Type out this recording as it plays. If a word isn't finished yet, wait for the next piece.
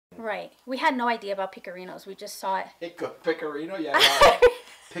Right. We had no idea about pecorinos. We just saw it. Pecorino? Yeah.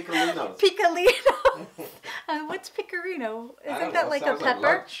 Picolinos. Picolino. What's pecorino? Isn't that like a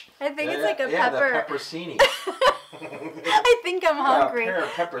pepper? I think it's like a pepper. Yeah, the peppercini. I think I'm hungry. A pair of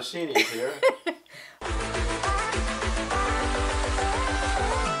peppercinis here.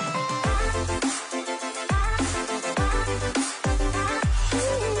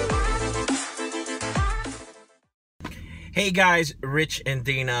 Hey guys, Rich and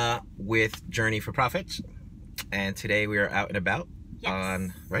Dina with Journey for Profits, and today we are out and about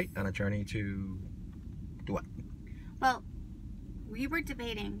on a journey to do what? Well, we were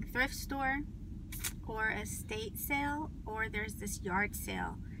debating thrift store or estate sale, or there's this yard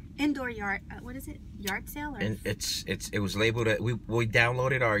sale, indoor yard. What is it? Yard sale? Or? And it was labeled. We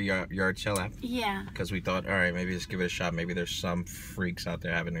downloaded our yard sale app. Yeah. Because we thought, all right, maybe let's give it a shot. Maybe there's some freaks out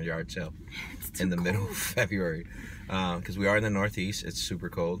there having a yard sale in the middle of February. Because we are in the Northeast, it's super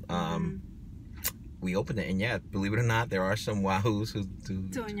cold. We opened it, and yeah, believe it or not, there are some wahoos who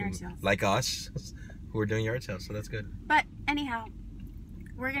doing yard sales, like us, who are doing yard sales. So that's good. But anyhow,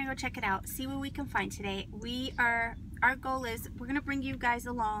 we're gonna go check it out, see what we can find today. Our goal is we're gonna bring you guys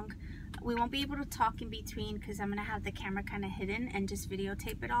along. We won't be able to talk in between because I'm gonna have the camera kind of hidden and just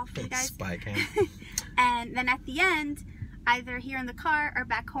videotape it all for you guys. Spy cam. And then at the end, either here in the car or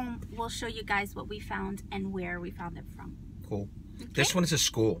back home, we'll show you guys what we found and where we found it from. Cool. Okay. This one is a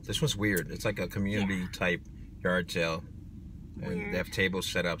school. This one's weird. It's like a community type yard sale. And they have tables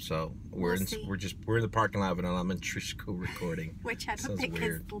set up, so we're in the parking lot of an elementary school recording. Which I don't think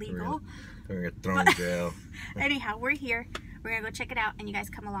is legal. We're gonna get thrown in jail. Anyhow, we're here. We're gonna go check it out, and you guys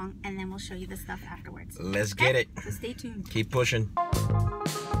come along, and then we'll show you the stuff afterwards. Let's get it. So stay tuned. Keep pushing.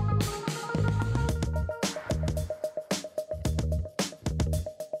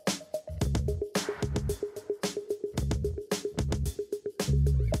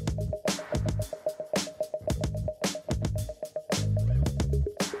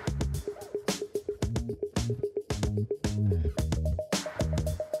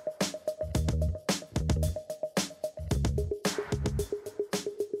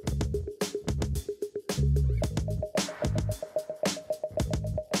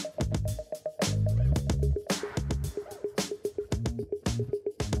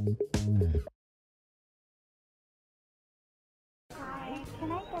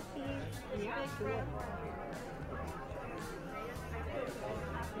 Can I get these? Yeah, sure.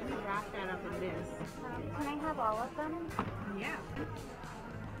 Let me wrap that up in this. Can I have all of them? Yeah.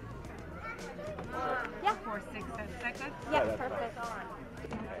 Yeah. 4, 6, 7 seconds. Yeah, perfect.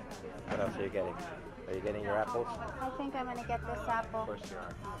 What else are you getting? Are you getting your apples? I think I'm gonna get this apple. Of course you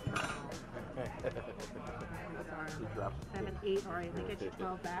are. 7, 8. All right, let me get you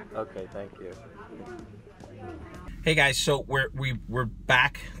 12 back. Okay, thank you. Hey guys, so we're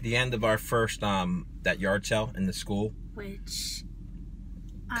back. The end of our first that yard sale in the school. Which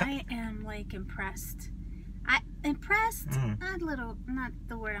I am like impressed. A little, not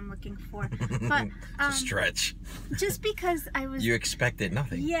the word I'm looking for, but it's a stretch. Just because I was. You expected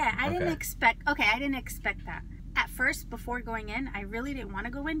nothing. Yeah, I didn't expect. Okay, I didn't expect that. At first, before going in, I really didn't want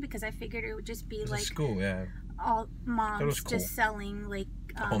to go in because I figured it would just be like school, yeah. All moms just selling like.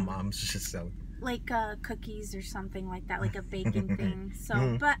 All moms just selling. Like cookies or something like that, like a baking thing.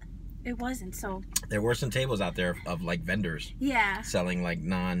 So, but it wasn't. So there were some tables out there of like vendors. Yeah. Selling like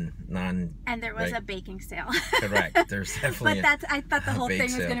non. And there was a baking sale. Correct. There's definitely. But I thought the whole thing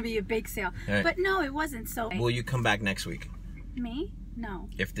was going to be a bake sale. Right. But no, it wasn't. So. Will you come back next week? Me? No.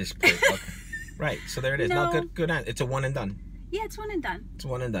 If this place. Okay. Right. So there it is. No, good. It's a one and done. Yeah, it's one and done. It's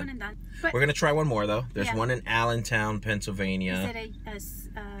one and done. One and done. But, we're gonna try one more though. There's one in Allentown, Pennsylvania. Is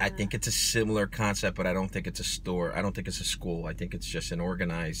it I think it's a similar concept, but I don't think it's a store. I don't think it's a school. I think it's just an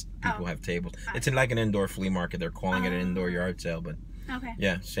organized. People have tables. It's in like an indoor flea market. They're calling it an indoor yard sale, but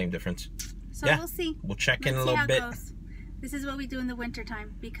yeah, same difference. So we'll see. We'll check in a little bit. This is what we do in the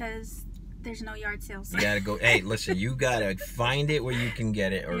wintertime because there's no yard sales. You gotta go. Hey, listen, you gotta find it where you can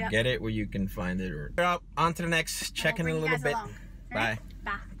get it, or get it where you can find it. Or on to the next. Check in a little bit. Bye.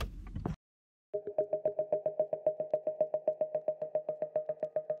 Bye.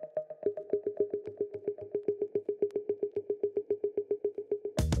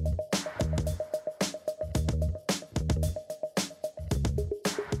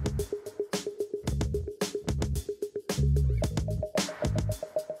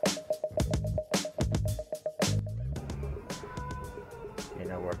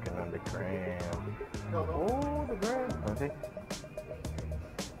 Working on the gram. Oh, the gram. Okay.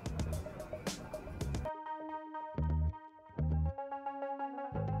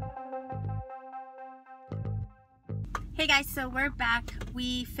 Hey guys, so we're back.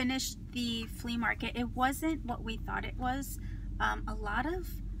 We finished the flea market. It wasn't what we thought it was. A lot of,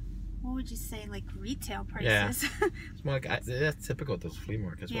 what would you say, like retail prices. Yeah. It's more like, that's typical of those flea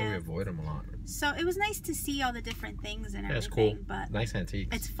markets. That's why we avoid them a lot. So it was nice to see all the different things and everything. It's cool. But nice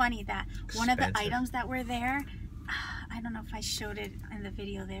antiques. It's funny that one of the items that were there, I don't know if I showed it in the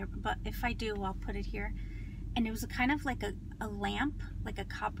video there, but if I do, I'll put it here. And it was kind of like a lamp, like a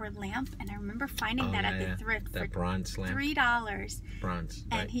copper lamp. And I remember finding that at the thrift that for bronze lamp. $3. Bronze.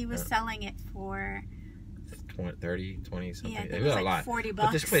 And he was selling it for 30, 20 something. Yeah, it was like a lot. $40.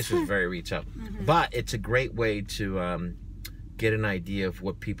 But this place was very retail. But it's a great way to get an idea of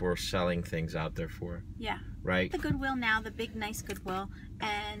what people are selling things out there for. Yeah. Right? The Goodwill now, the big nice Goodwill.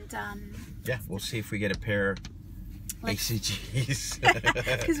 And yeah, we'll see if we get a pair ACGs.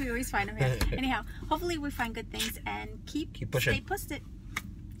 Because we always find them here. Anyhow, hopefully we find good things and keep pushing. Stay posted.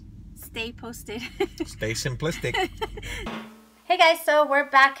 Stay posted. Stay simplistic. Hey guys, so we're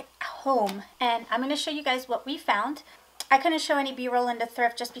back home and I'm going to show you guys what we found. I couldn't show any B-roll in the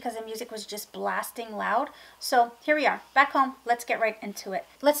thrift just because the music was just blasting loud. So here we are, back home. Let's get right into it.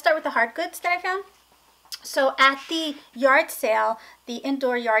 Let's start with the hard goods that I found. So at the yard sale, the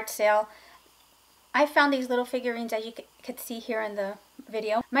indoor yard sale, I found these little figurines that you could see here in the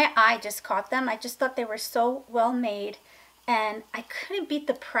video. My eye just caught them. I just thought they were so well made. And I couldn't beat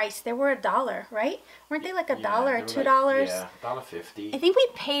the price. They were $1, right? Weren't they like $1 or $2? Like, yeah, $1.50. I think we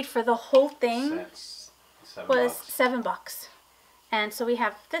paid for the whole thing was $7. $7. And so we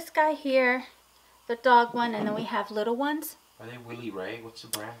have this guy here, the dog one, and then we have little ones. Are they Willie Ray? What's the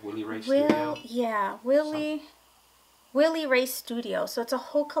brand? Willie Ray Studio? Yeah, Willie Ray Studio. So it's a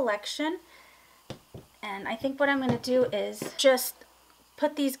whole collection. And I think what I'm going to do is just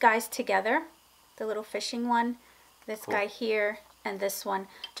put these guys together. The little fishing one, this guy here, and this one.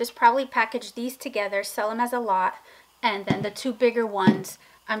 Just probably package these together, sell them as a lot. And then the two bigger ones,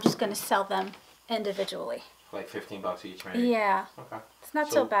 I'm just going to sell them individually. Like $15 each, maybe? Yeah. Okay. It's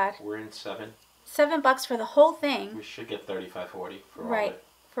not so bad. We're in $7. $7 for the whole thing. We should get $35, $40 for all of it. Right,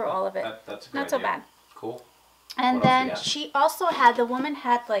 for all of it. That's a good Not so idea. bad. Cool. And then she also had, the woman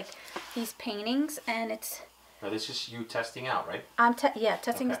had like these paintings, and it's... Now this is you testing out, right? Yeah,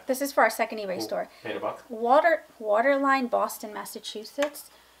 testing. Okay. This is for our second eBay store. Paid $1. Waterline, Boston, Massachusetts.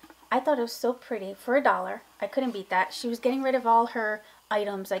 I thought it was so pretty for $1. I couldn't beat that. She was getting rid of all her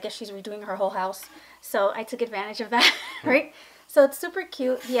items. I guess she's redoing her whole house. So I took advantage of that, right? So it's super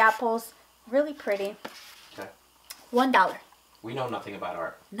cute. The apples, really pretty. Okay. $1. We know nothing about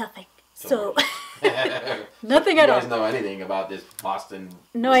art. Nothing. So nothing at all. You guys know anything about this Boston?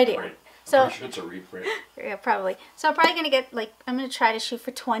 No idea. So I'm sure it's a reprint. Yeah, probably. So I'm probably gonna get like, I'm gonna try to shoot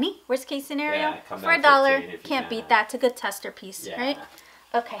for 20. Worst case scenario. Yeah, for $1. Can't beat that. It's a good tester piece, right?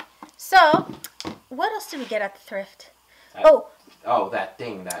 Okay. So what else did we get at the thrift? That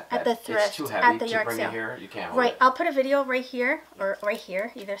thing at the thrift, it's too heavy at the to yard bring sale. it here. You can't hold right. it. I'll put a video right here or right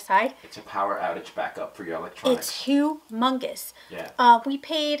here, either side. It's a power outage backup for your electronics. It's humongous. Yeah. We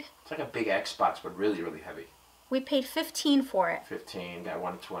paid. It's like a big Xbox, but really, really heavy. We paid $15 for it. 15, got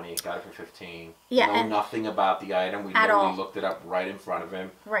 120, got it for 15. Yeah, know nothing about the item. We literally looked it up right in front of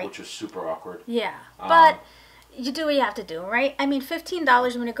him, which was super awkward. Yeah, but you do what you have to do, right? I mean,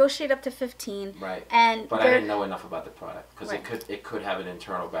 $15. We negotiate up to $15. Right. But I didn't know enough about the product because it could have an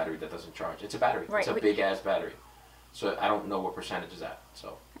internal battery that doesn't charge. It's a battery. Right. It's a big ass battery. So I don't know what percentage is at.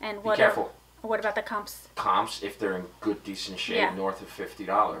 So be careful. What about the comps? Comps, if they're in good, decent shape, north of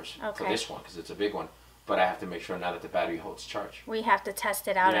 $50 for this one because it's a big one. But I have to make sure now that the battery holds charge. We have to test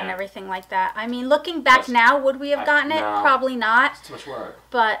it out and everything like that. I mean, looking back now, would we have gotten it? No, probably not. It's too much work.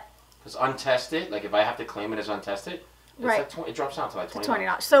 But because untested, like if I have to claim it as untested, it's like it drops down to like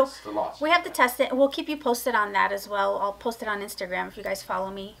 $20. So it's the loss. We have to test it. We'll keep you posted on that as well. I'll post it on Instagram. If you guys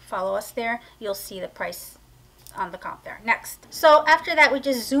follow us there, you'll see the price on the comp there. Next. So after that, we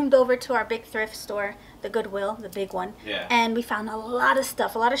just zoomed over to our big thrift store, the Goodwill, the big one. Yeah. And we found a lot of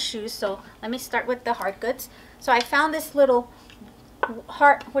stuff, a lot of shoes. So let me start with the hard goods. So I found this little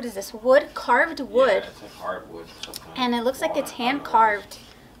what is this? Carved wood. Yeah, it's like hardwood. And it looks like it's hand carved.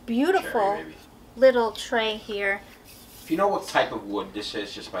 Beautiful little tray here. If you know what type of wood this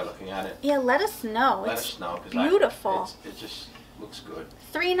is just by looking at it. Yeah, let us know. Let us know. Beautiful. It just looks good.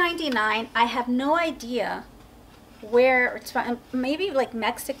 $3.99. I have no idea where it's from. Maybe like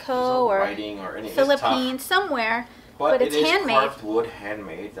Mexico or Philippines, somewhere. But it's handmade. Carved wood,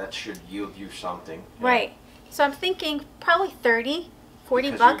 handmade. That should yield you something. Yeah. Right. So I'm thinking probably 30,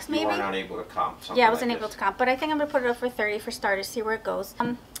 40 bucks maybe. You weren't unable to comp. Yeah, I wasn't able to comp, but I think I'm gonna put it up for 30 for starters. See where it goes.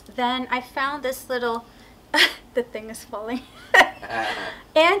 Then I found this little. The thing is falling.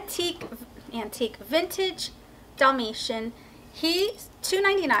 Antique, vintage Dalmatian. He's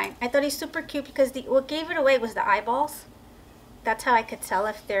 $2.99. I thought he's super cute because what gave it away was the eyeballs. That's how I could tell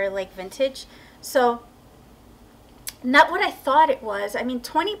if they're like vintage. So not what I thought it was. I mean,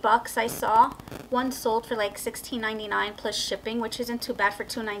 20 bucks I saw. One sold for like $16.99 plus shipping, which isn't too bad for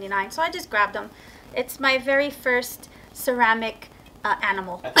 $2.99. So I just grabbed them. It's my very first ceramic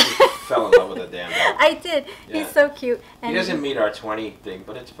animal. I think you fell in love with the damn dog. I did. Yeah. He's so cute. And he doesn't meet our 20 thing,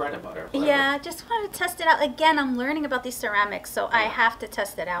 but it's bread and butter. Flavor. Yeah, just wanted to test it out. Again, I'm learning about these ceramics, so I have to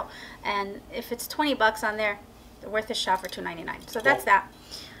test it out. And if it's 20 bucks on there, worth a shot for $2.99. So that's that.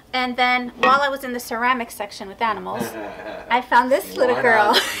 And then while I was in the ceramic section with animals, I found this little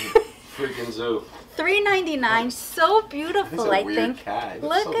girl. Freaking zoo. $3.99, so beautiful. It's a I weird think. cat.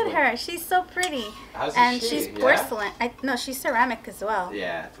 Look so at weird. her. She's so pretty. How's and she? she's Yeah? porcelain. No, she's ceramic as well.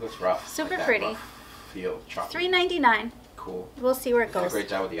 Yeah, it looks rough. Super that pretty. rough feel. $3.99. Cool. We'll see where it You did a goes. great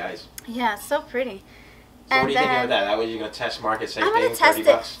job with the eyes. Yeah, so pretty. So what are you thinking of that? That way you're gonna test market, same I'm thing. gonna test 30 it.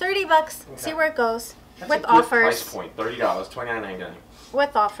 bucks? 30 bucks. Okay. See where it goes. That's with a good offers. price point. $30, $29.99.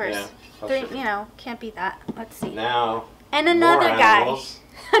 With offers. Yeah, plus Three, shipping. you know, can't beat that. Let's see. Now. And another more guy. animals.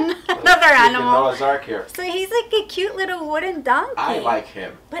 Another Freaking animal. Noah's Ark here. So he's like a cute little wooden donkey. I like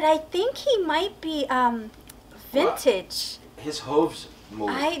him. But I think he might be vintage. His hooves move.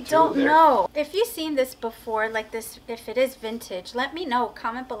 I too. don't They're- know. If you've seen this before, like this, if it is vintage, let me know.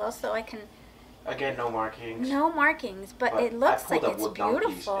 Comment below so I can. Again, no markings. No markings, but it looks I like pulled up it's wood donkeys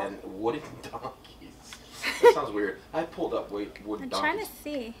beautiful. and wooden donkeys. That sounds weird. I pulled up wooden I'm donkeys. trying to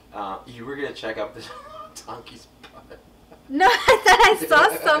see. You were gonna check out this donkey's butt. No, I thought I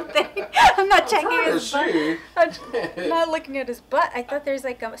saw something. I'm not checking trying to his butt. see. I'm not looking at his butt. I thought there's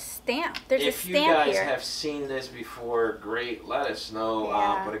like a stamp. There's If a you stamp guys here. have seen this before, great, let us know.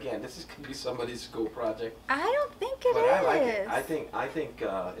 Yeah. But again, this could be somebody's school project. I don't think it But is. I like it. I think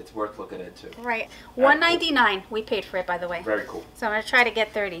it's worth looking into. Right. Alright, $1.99. We paid for it, by the way. Very cool. So I'm gonna try to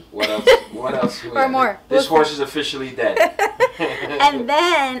get 30. What else? What else? do we Or got? more. This We'll horse see. is officially dead. And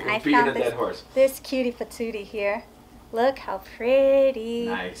then We're I beating a found dead horse. this cutie patootie here. Look how pretty.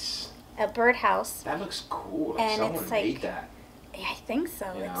 Nice. A birdhouse. That looks cool. Like And someone it's like- made that. Yeah, I think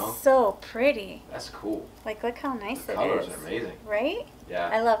so. You It's know? so pretty. That's cool. Like, look how nice The it colors is. are amazing. Right? Yeah.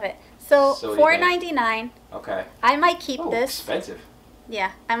 I love it. So, So what do you think? $4.99. Okay. I might keep Oh, this. expensive.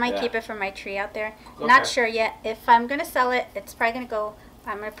 Yeah, I might Yeah. keep it for my tree out there. Okay. Not sure yet. If I'm gonna sell it, it's probably gonna go.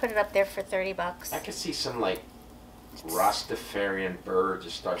 I'm gonna put it up there for 30 bucks. I could see some like Rastafarian bird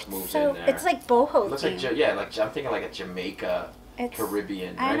just starts moves So in there. it's like boho It looks theme. like yeah, like I'm thinking like a Jamaica, It's-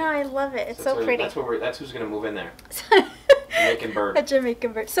 Caribbean. I Right? know, I love it. It's That's so what- pretty. That's who's gonna move in there. Jamaican bird. A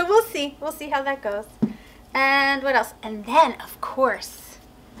Jamaican bird. So we'll see. We'll see how that goes. And what else? And then, of course,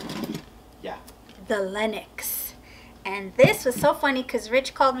 Yeah. the Lennox. And this was so funny because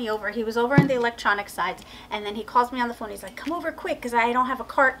Rich called me over. He was over on the electronic side. And then he calls me on the phone. He's like, come over quick because I don't have a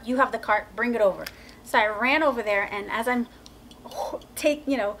cart. You have the cart. Bring it over. So I ran over there. And as I'm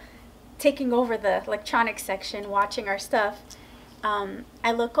taking over the electronic section, watching our stuff,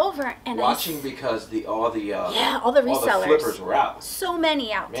 I look over and Watching because all the resellers. all the flippers were out. So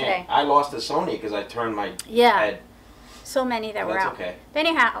many out Man, today. I lost the Sony because I turned my Yeah. head. So many that were That's out. okay. But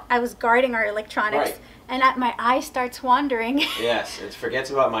anyhow, I was guarding our electronics, Right. and my eye starts wandering. Yes, it forgets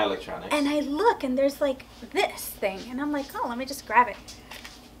about my electronics. And I look, and there's like this thing, and I'm like, oh, let me just grab it.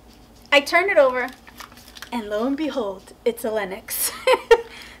 I turn it over, and lo and behold, it's a Lennox.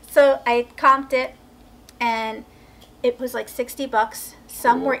 So I comped it, and it was like 60 bucks.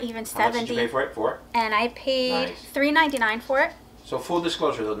 Some Cool. were even How much did 70. you pay for it? For? And I paid Nice. $3.99 for it. So full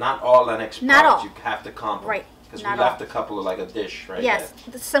disclosure, though, not all Lennox Not products all. you have to comp. Right, Because we not left all. a couple of like a dish, right? Yes,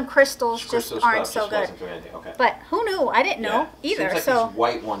 some crystals Crystal just aren't stuff so good. wasn't doing anything. Okay. But who knew? I didn't know Yeah. either. Seems like So these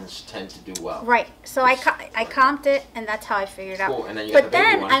white ones tend to do well. right. So I comped it, and that's how I figured it out. Cool. And then you got But the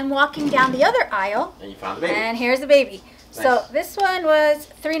baby then one. I'm walking down the other aisle, And you found the baby. and here's the baby. So Nice. this one was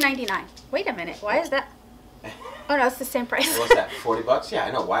 $3.99. Wait a minute. Why is that? Oh no, it's the same price. What's that? $40? Yeah,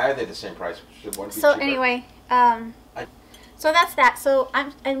 I know. Why are they the same price? Should one be So cheaper? anyway, I- so that's that. So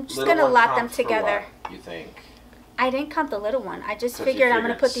I'm just Little gonna one lot them comp for together. what, you think? I didn't count the little one. I just 'Cause you figured I'm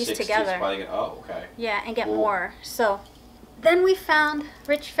gonna put these 60 's together. probably oh, okay. Yeah, and get Cool. more. So then Rich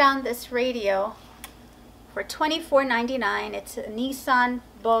found this radio for $24.99. It's a Nissan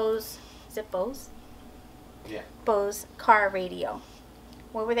Bose. Is it Bose? Yeah. Bose car radio.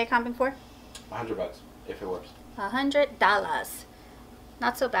 What were they comping for? $100 if it works. $100.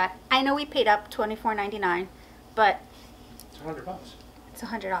 Not so bad. I know we paid up $24.99, but It's $100 it's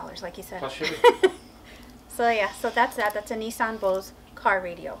 $100, like you said. plus shipping. So yeah, so that's that. That's a Nissan Bose car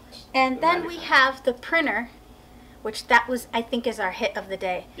radio. And then we have the printer, which that was, I think, is our hit of the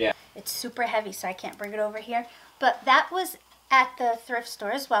day. Yeah. It's super heavy, so I can't bring it over here. But that was at the thrift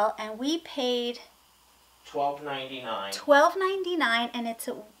store as well, and we paid $12.99. $12.99, and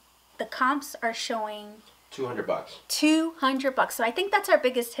the comps are showing $200. $200. So I think that's our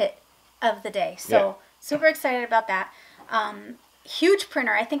biggest hit of the day. So super excited about that. Huge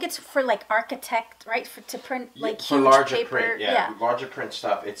printer. I think it's for like architect, right? To print like for huge larger paper. print. Yeah, larger print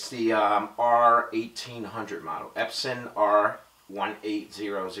stuff. It's the R1800 model, Epson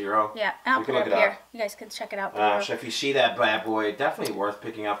R1800. Yeah, I'll put it up here. You guys can check it out. So if you see that bad boy, definitely worth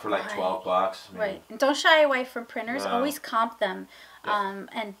picking up for like $12. I mean, right. And don't shy away from printers. Always comp them.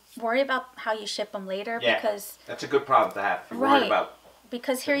 And worry about how you ship them later because that's a good problem to have. If you're worried about.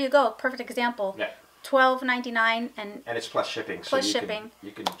 Because here you go, perfect example. Yeah. $12.99 and it's plus shipping. Plus so shipping.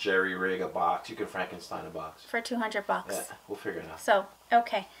 You can jerry rig a box. You can Frankenstein a box for $200. Yeah, we'll figure it out. So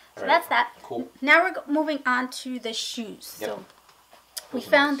okay, so that's that. Cool. Now we're moving on to the shoes. Yep. So we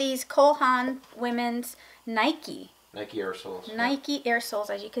found these Cole Haan women's Nike Air Soles. Nike Air Soles,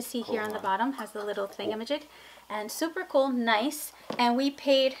 as you can see here on the bottom, has the little thingamajig, and super cool, nice. And we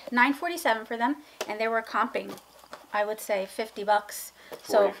paid $9.47 for them, and they were comping, I would say $50.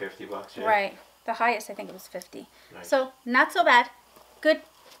 40, $50. Yeah. Right. The highest, I think it was 50. Nice. So not so bad. Good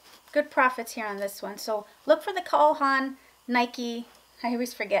profits here on this one. So look for the Cole Haan Nike. I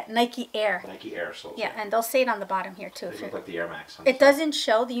always forget Nike Air. Nike Air Soles. Yeah, and they'll say it on the bottom here too. They look like the Air Max. It doesn't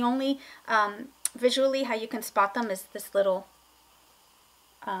show. The only visually how you can spot them is this little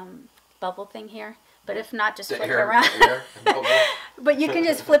bubble thing here. But if not, just flip it around. But you can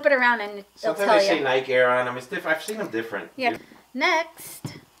just flip it around and it'll tell you. Sometimes they say Nike Air on them. It's different. I've seen them different. Yeah.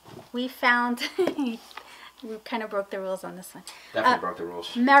 Next, we found. We kind of broke the rules on this one. Definitely broke the rules.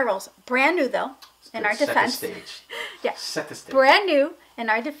 Merrell's, brand new though. In our defense. Set the stage. Yeah. Set the stage. Brand new in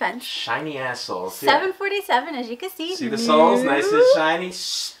our defense. Shiny ass soles. $7.47, as you can see. See the soles, nice and shiny.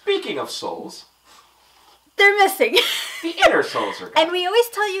 Speaking of soles, they're missing. The inner soles are gone. And we always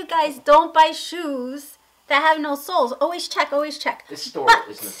tell you guys, don't buy shoes that have no soles. Always check, always check. This store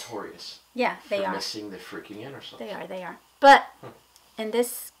is notorious. Yeah, they are. Missing the freaking inner soles. They are. But in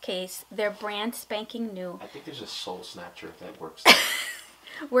this case, they're brand spanking new. I think there's a soul snatcher that works.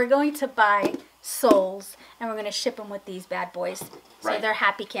 We're going to buy soles and we're going to ship them with these bad boys. So they're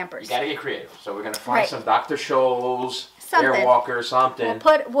happy campers. You got to get creative. So we're going to find some Dr. Scholl's, Airwalker, something.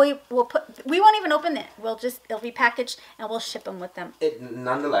 We won't even open it. It'll be packaged and we'll ship them with them.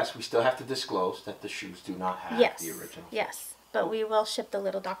 Nonetheless, we still have to disclose that the shoes do not have the original. Yes, but we will ship the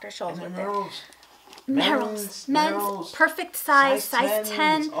little Dr. Scholl's with it. Merrell's. Men's, perfect size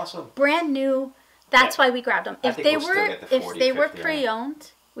 10, awesome. Brand new. That's why we grabbed them. If they were 40,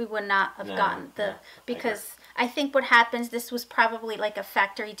 pre-owned, we would not have gotten because I think what happens, this was probably like a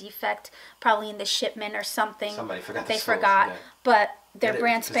factory defect, probably in the shipment or something. Somebody forgot. They forgot, but they're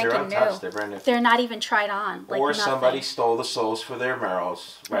brand spanking new. They're brand new. They're not even tried on. Like or somebody stole the soles for their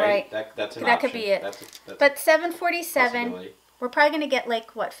Merrell's, right? That's an option. That could be it. But $7.47. We're probably gonna get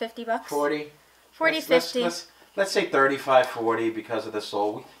like what, $50? 40. 40, 50. Let's say 35, 40 because of the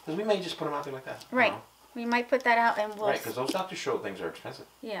sole. Because we may just put them out there like that. Right. We might put that out and we'll... Right, because those Dr. Scholl things are expensive.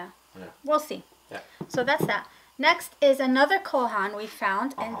 Yeah. We'll see. Yeah. So that's that. Next is another Cole Haan we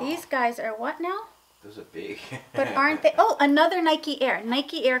found. And these guys are what now? Those are big. But aren't they... Oh, another Nike Air.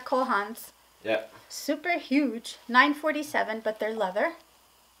 Nike Air Cole Haans. Yeah. Super huge. $9.47, but they're leather.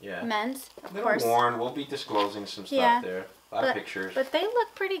 Yeah. Men's, of course. course. Worn. We'll be disclosing some stuff there. A lot of pictures. But they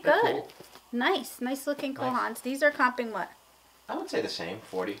look pretty good. Cool. Nice looking Cole Haans. These are comping what? I would say the same,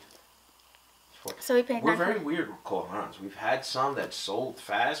 40. So we paid. We're very weird with Cole Haans. We've had some that sold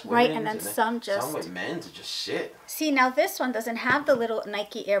fast, and then some with men's that just sit. See, now this one doesn't have the little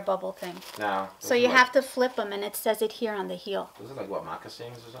Nike Air bubble thing. No. So you have to flip them, and it says it here on the heel. Those are like what,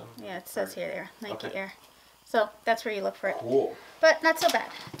 moccasins or something? Yeah, it says here, Nike Air. So that's where you look for it. Cool. But not so bad.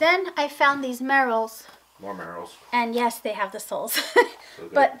 Then I found these Merrell's. More Merrell's. And yes, they have the soles.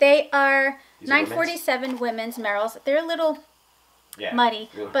 But they are $9.47 women's Merrell's. They're a little muddy,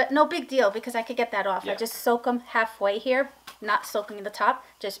 but no big deal because I could get that off. I just soak them halfway here, not soaking the top.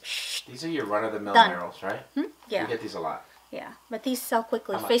 Just These are your run-of-the-mill Merrell's, right? Yeah. You get these a lot. Yeah, but these sell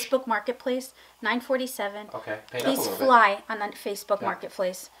quickly. Facebook Marketplace, $9.47. Okay. These fly on the Facebook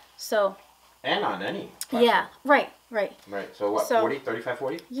Marketplace. So. And on any platform. Yeah, right. Right. So what, 40, 35,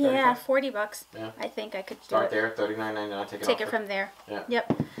 40? Yeah, 40 bucks. Yeah. I think I could start there, $39.99, take it from there. Yeah.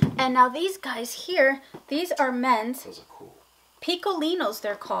 Yep. And now these guys here, these are men's. Those are cool. Picolinos,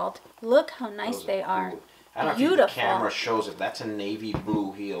 they're called. Look how nice they are. I don't know if the camera shows it. That's a navy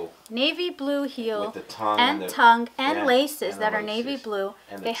blue heel. Navy blue heel. With the tongue and laces that are navy blue.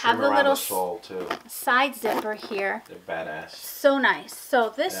 And they have the little sole too. side zipper here. They're badass. So nice.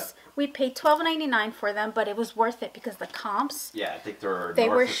 So this We paid $12.99 for them, but it was worth it because the comps. Yeah, I think they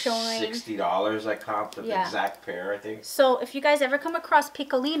were showing $60 I comped the exact pair, I think. So if you guys ever come across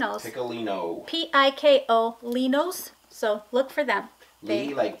Picolinos. Picolino. P-I-K-O, Linos. So look for them.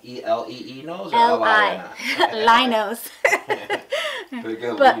 Lee, like E-L-E-E nose or L-I? Linos.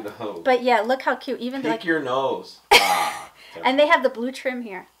 But yeah, look how cute. Even Pick like your nose. and they have the blue trim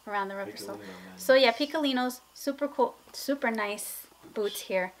here around the rubber sole. So yeah, Picolinos, super cool, super nice boots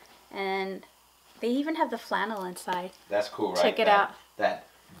here, and they even have the flannel inside. That's cool, right? Check it out. That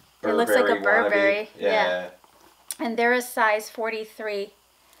Burberry, it looks like a Burberry. Wannabe. Yeah. And they're a size 43.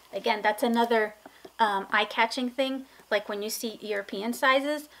 Again, that's another eye-catching thing. Like when you see European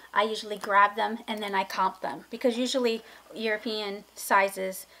sizes, I usually grab them and then I comp them because usually European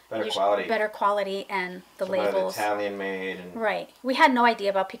sizes better quality and the labels Italian made and right. We had no idea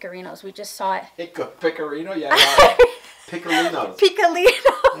about Picorinos. We just saw it. Picorino, yeah. Picolinos.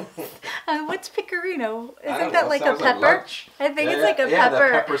 Picolinos. What's Picorino? Isn't that like a pepper? I think it's like a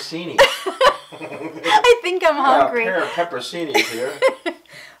pepper. Yeah, the peppercini. I think I'm hungry. A pair of pepperoncinis here.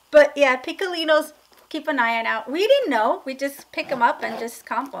 But yeah, Picolinos. Keep an eye out. We didn't know. We just pick them up and just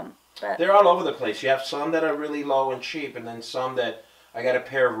comp them. But they're all over the place. You have some that are really low and cheap, and then some that I got a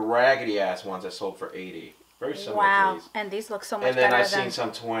pair of raggedy ass ones I sold for $80. Very similar to these. And these look so much better. And then I've seen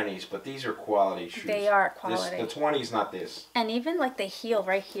some 20s, but these are quality shoes. They are quality. The 20s, not this. And even like the heel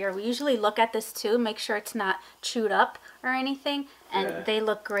right here. We usually look at this too, make sure it's not chewed up or anything. And they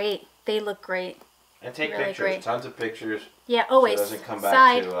look great. They look great. And take pictures. Tons of pictures. Yeah, always. So it doesn't come back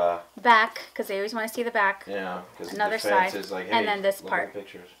side, to back, because they always want to see the back. Yeah, because another the side, is like, hey, and then this look part. at the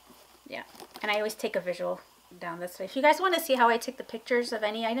pictures. Yeah, and I always take a visual down this way. If you guys want to see how I take the pictures of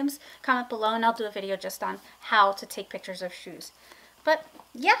any items, comment below, and I'll do a video just on how to take pictures of shoes. But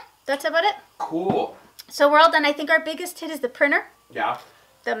yeah, that's about it. Cool. So we're all done. I think our biggest hit is the printer. Yeah.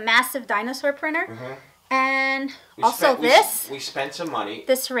 The massive dinosaur printer. Mm-hmm. And we spent some money.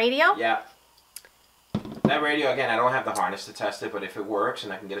 This radio. Yeah. That radio, again, I don't have the harness to test it, but if it works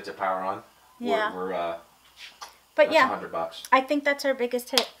and I can get it to power on, but that's yeah, $100. I think that's our biggest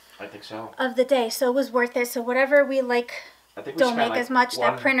hit. I think so. Of the day, so it was worth it. So whatever we don't make as much,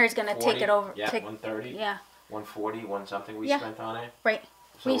 that printer is gonna take it over. Yeah, 130. Yeah. 140, one something we spent on it. Right.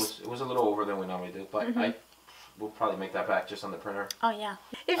 So it was a little over than we normally do, but we'll probably make that back just on the printer. Oh yeah.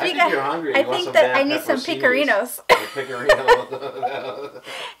 If you're hungry, I think that I need some picorinos.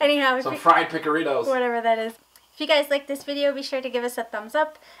 Anyhow, some fried picorinos. Whatever that is. If you guys like this video, be sure to give us a thumbs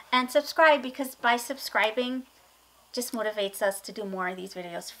up and subscribe, because by subscribing just motivates us to do more of these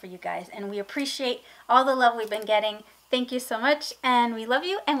videos for you guys. And we appreciate all the love we've been getting. Thank you so much, and we love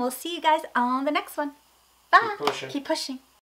you, and we'll see you guys on the next one. Bye. Keep pushing. Keep pushing.